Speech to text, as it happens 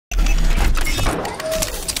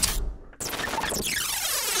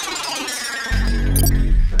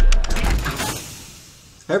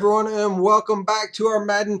Hey everyone, and welcome back to our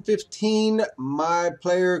Madden 15 My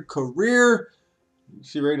Player Career. You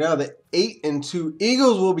see right now the 8-2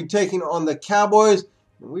 Eagles will be taking on the Cowboys.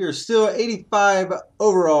 We are still 85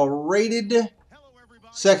 overall rated,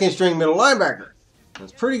 second string middle linebacker.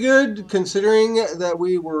 That's pretty good considering that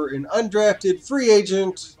we were an undrafted free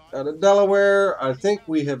agent out of Delaware. I think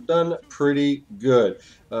we have done pretty good.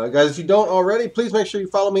 Guys, if you don't already, please make sure you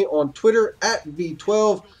follow me on Twitter at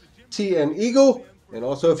V12TNEagle. And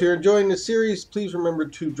also, if you're enjoying this series, please remember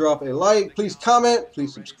to drop a like. Please comment.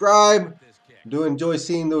 Please subscribe. I do enjoy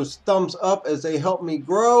seeing those thumbs up as they help me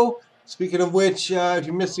grow. Speaking of which, if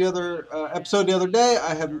you missed the other episode the other day,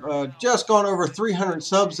 I have just gone over 300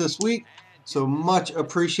 subs this week. So much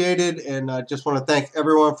appreciated, and I just want to thank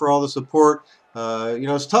everyone for all the support.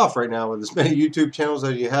 It's tough right now with as many YouTube channels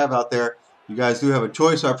as you have out there. You guys do have a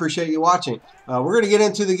choice, so I appreciate you watching. We're going to get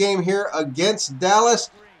into the game here against Dallas.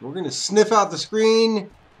 We're going to sniff out the screen.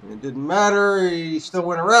 It didn't matter. He still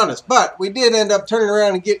went around us. But we did end up turning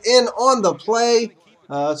around and get in on the play.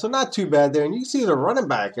 So not too bad there. And you can see the running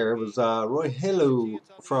back there. It was Roy Halo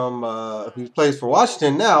from who plays for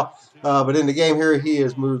Washington now. But in the game here, he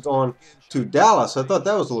has moved on to Dallas. I thought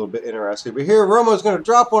that was a little bit interesting. But here, Romo's going to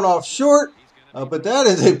drop one off short. But that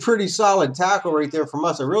is a pretty solid tackle right there from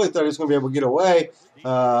us. I really thought he was going to be able to get away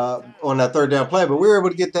on that third down play. But we were able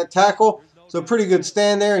to get that tackle. So pretty good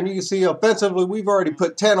stand there. And you can see offensively, we've already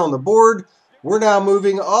put 10 on the board. We're now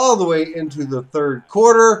moving all the way into the third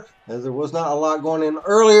quarter, as there was not a lot going in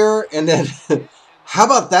earlier. And then, how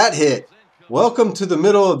about that hit? Welcome to the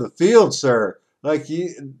middle of the field, sir.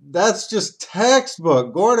 That's just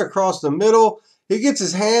textbook. Going across the middle, he gets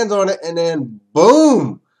his hands on it, and then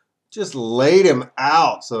boom, just laid him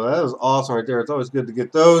out. So that was awesome right there. It's always good to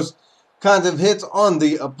get those kinds of hits on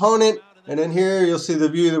the opponent. And then here you'll see the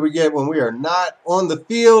view that we get when we are not on the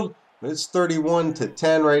field. It's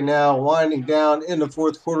 31-10 right now, winding down in the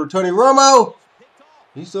fourth quarter. Tony Romo,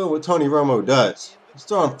 he's doing what Tony Romo does. He's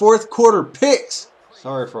throwing fourth quarter picks.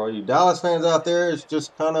 Sorry for all you Dallas fans out there. It's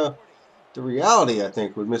just kind of the reality, I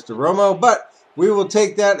think, with Mr. Romo. But we will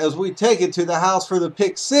take that as we take it to the house for the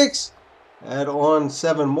pick six. Add on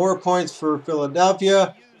 7 more points for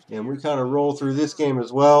Philadelphia. And we kind of roll through this game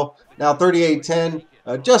as well. Now 38-10.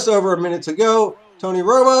 Just over a minute to go. Tony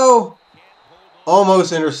Romo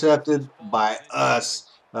almost intercepted by us.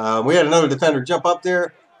 We had another defender jump up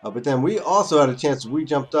there, but then we also had a chance. We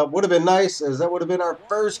jumped up. Would have been nice, as that would have been our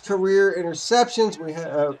first career interception. We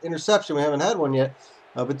haven't had one yet.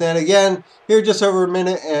 But then again, here just over a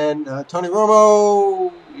minute, and Tony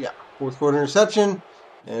Romo, fourth quarter interception.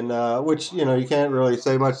 And which, you can't really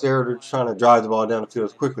say much there. They're trying to drive the ball down the field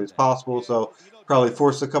as quickly as possible. So probably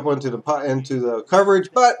forced a couple into the coverage.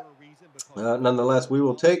 But nonetheless, we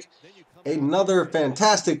will take another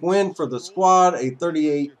fantastic win for the squad. A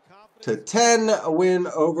 38-10 win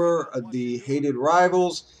over the hated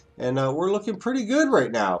rivals. And we're looking pretty good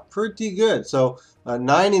right now. Pretty good. So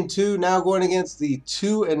 9-2 now going against the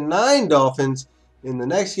 2-9 Dolphins in the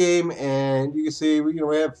next game. And you can see we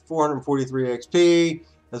have 443 XP.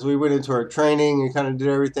 As we went into our training and kind of did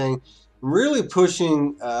everything, really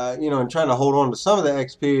pushing, and trying to hold on to some of the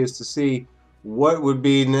XP is to see what would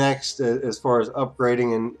be next as far as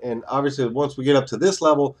upgrading. And obviously, once we get up to this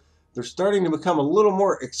level, they're starting to become a little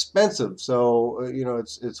more expensive. So,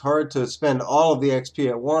 it's hard to spend all of the XP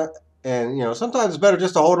at once. And, sometimes it's better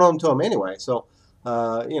just to hold on to them anyway. So,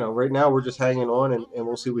 right now we're just hanging on, and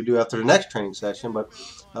we'll see what we do after the next training session. But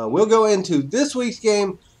we'll go into this week's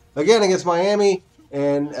game, again, against Miami.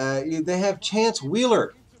 And they have Chance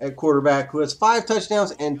Wheeler at quarterback, who has 5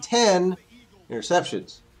 touchdowns and 10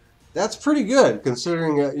 interceptions. That's pretty good,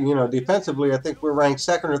 considering, defensively, I think we're ranked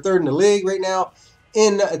second or third in the league right now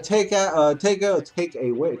in takeaway.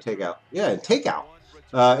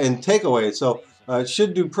 So it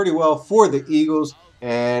should do pretty well for the Eagles.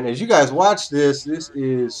 And as you guys watch this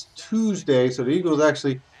is Tuesday, so the Eagles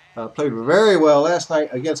actually played very well last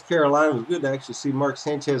night against Carolina. It was good to actually see Mark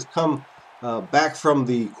Sanchez come back from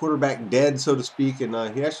the quarterback dead, so to speak, and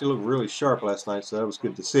he actually looked really sharp last night, so that was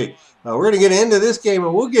good to see. We're going to get into this game,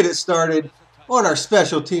 and we'll get it started on our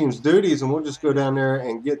special teams duties, and we'll just go down there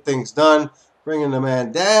and get things done, bringing the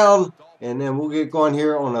man down, and then we'll get going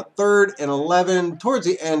here on a 3rd and 11 towards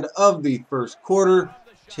the end of the first quarter.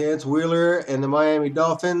 Chance Wheeler and the Miami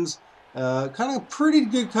Dolphins, kind of pretty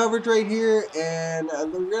good coverage right here, and they're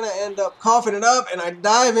going to end up coughing it up, and I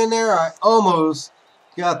dive in there. I almost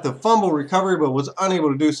got the fumble recovery, but was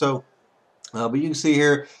unable to do so. But you can see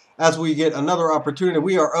here, as we get another opportunity,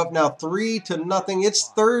 we are up now 3-0.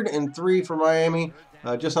 It's 3rd and 3 for Miami,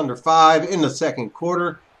 just under 5 in the second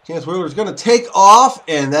quarter. Chance Wheeler's going to take off,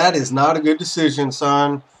 and that is not a good decision,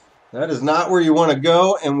 son. That is not where you want to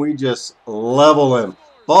go, and we just level him.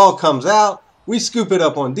 Ball comes out. We scoop it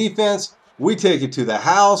up on defense. We take it to the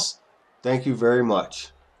house. Thank you very much.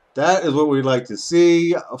 That is what we'd like to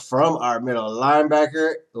see from our middle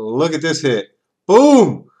linebacker. Look at this hit.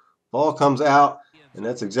 Boom! Ball comes out, and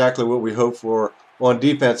that's exactly what we hope for on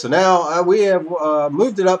defense. So now we have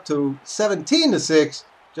moved it up to 17-6,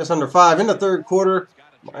 just under 5 in the third quarter.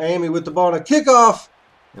 Miami with the ball on a kickoff,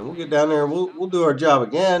 and we'll get down there and we'll do our job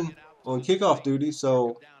again on kickoff duty.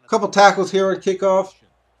 So a couple tackles here on kickoff.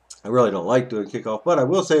 I really don't like doing kickoff, but I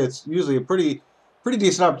will say it's usually a pretty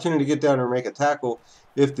decent opportunity to get down there and make a tackle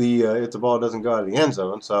if the ball doesn't go out of the end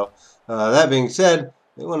zone. So that being said,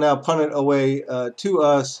 they will now punt it away to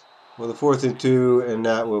us with a 4th and 2, and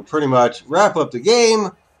that will pretty much wrap up the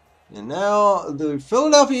game. And now the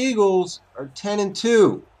Philadelphia Eagles are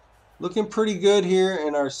 10-2. Looking pretty good here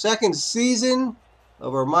in our second season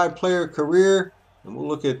of our My Player career. And we'll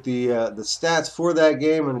look at the stats for that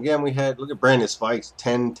game. And again, look at Brandon Spikes,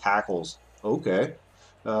 10 tackles. Okay.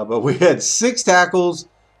 But we had 6 tackles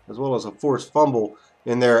as well as a forced fumble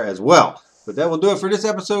in there as well. But that will do it for this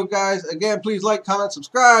episode, guys. Again, please like, comment,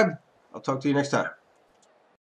 subscribe. I'll talk to you next time.